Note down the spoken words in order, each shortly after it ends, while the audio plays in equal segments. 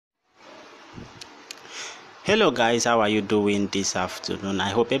Hello guys, how are you doing this afternoon? I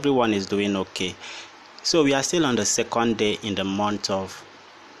hope everyone is doing okay. So we are still on the second day in the month of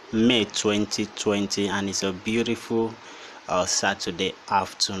May 2020 and it's a beautiful Saturday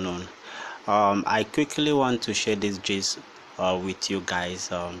afternoon. I quickly want to share this gist with you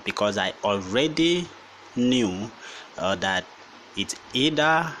guys because I already knew that it's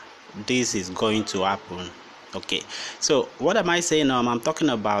either this is going to happen. Okay, so what am I saying? I'm talking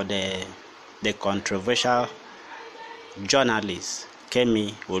about the controversial journalist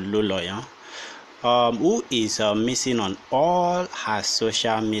Kemi Olunloyo, who is missing on all her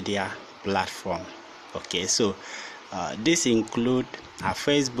social media platform. Okay, so this include her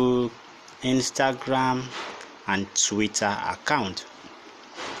Facebook, Instagram, and Twitter account.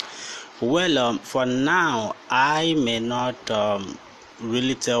 Well, for now, I may not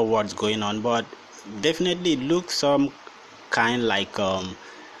really tell what's going on, but definitely it looks some kind like a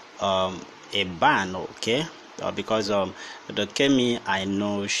ban. Okay. Because the Kemi I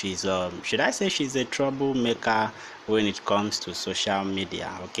know, she's should I say she's a troublemaker when it comes to social media.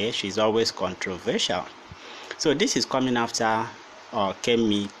 Okay, she's always controversial. So this is coming after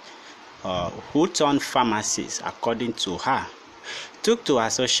Kemi, who turned pharmacist, according to her, took to her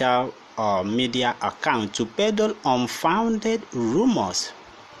social media account to peddle unfounded rumors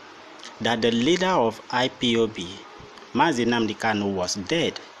that the leader of IPOB, Mazi Nnamdi Kanu, was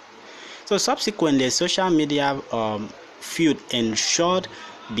dead. So subsequently, a social media feud ensured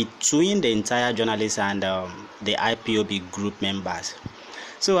between the entire journalists and the IPOB group members.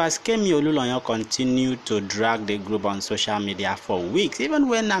 So as Kemi Olunloyo continued to drag the group on social media for weeks, even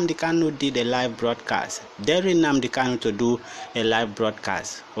when Nnamdi Kanu did a live broadcast, daring Nnamdi Kanu to do a live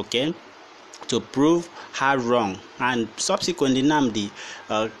broadcast, okay, to prove her wrong, and subsequently Nnamdi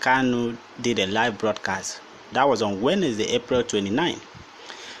Kanu did a live broadcast. That was on Wednesday, April 29.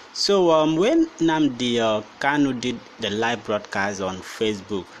 So when Nnamdi Kanu did the live broadcast on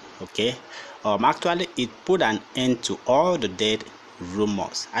Facebook, okay, actually it put an end to all the dead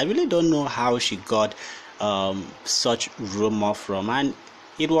rumors. I really don't know how she got such rumor from, and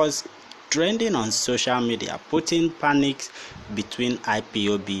it was trending on social media, putting panics between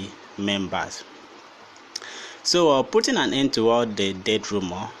IPOB members. So putting an end to all the dead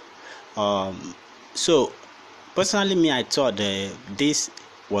rumor. So personally, me, I thought this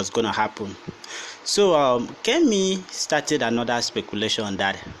was going to happen. So Kemi started another speculation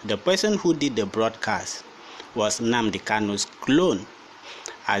that the person who did the broadcast was Nnamdi Kanu's clone,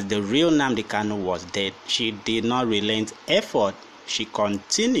 as the real Nnamdi Kanu was dead. She did not relent effort. She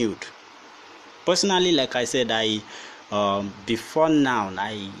continued. Personally, like I said, before now,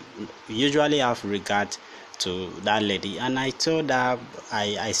 I usually have regard to that lady, and I told her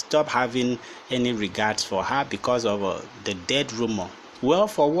I stopped having any regards for her because of the dead rumor. Well,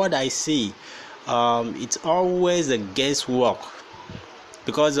 for what I see, it's always a guesswork,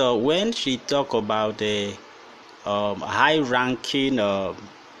 because when she talk about a high-ranking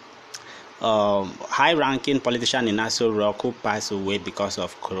politician in Aso Rock who passed away because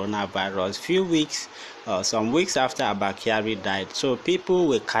of coronavirus, some weeks after Abakari died, so people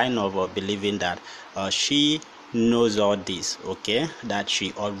were kind of believing that she knows all this, okay, that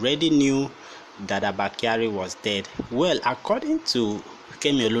she already knew that Abakari was dead. Well, according to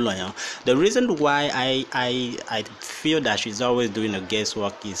Kemi Olunloyo, the reason why I feel that she's always doing a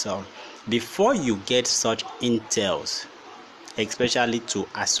guesswork is before you get such intels, especially to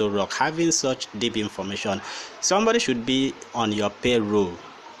Aso Rock, having such deep information, somebody should be on your payroll,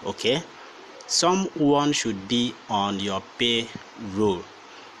 okay? Someone should be on your payroll,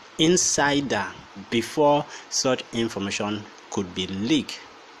 insider, before such information could be leaked.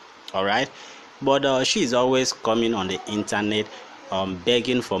 All right, but she is always coming on the internet,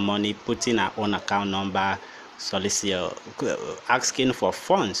 begging for money, putting her own account number, asking for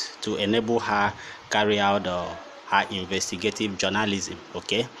funds to enable her carry out her investigative journalism.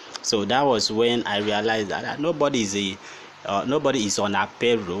 Okay, so that was when I realized that nobody is on her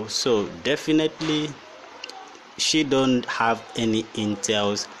payroll, so definitely she don't have any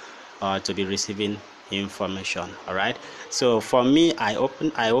intels to be receiving information. All right, so for me, I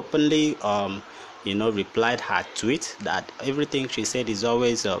openly replied her tweet that everything she said is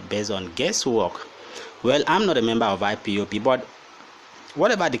always based on guesswork. Well, I'm not a member of IPOB, but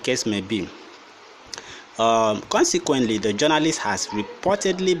whatever the case may be, consequently the journalist has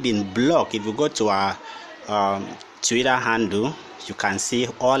reportedly been blocked. If you go to our Twitter handle, you can see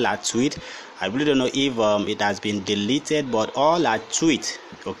all her tweets. I really don't know if it has been deleted, but all her tweets,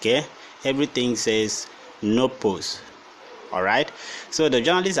 okay, everything says no post. All right, so the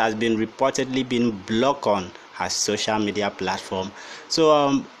journalist has been reportedly been blocked on her social media platform.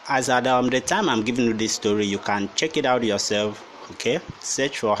 So as at the time I'm giving you this story, you can check it out yourself. Okay,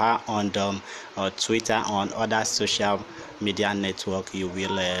 search for her on Twitter, on other social media network. You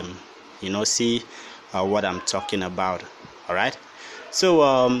will see what I'm talking about. All right, so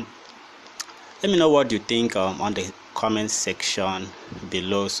let me know what you think on the comment section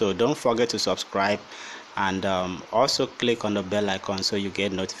below. So don't forget to subscribe, and also click on the bell icon so you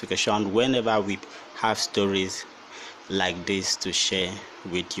get notification whenever we have stories like this to share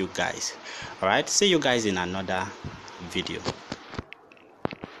with you guys. All right, see you guys in another video.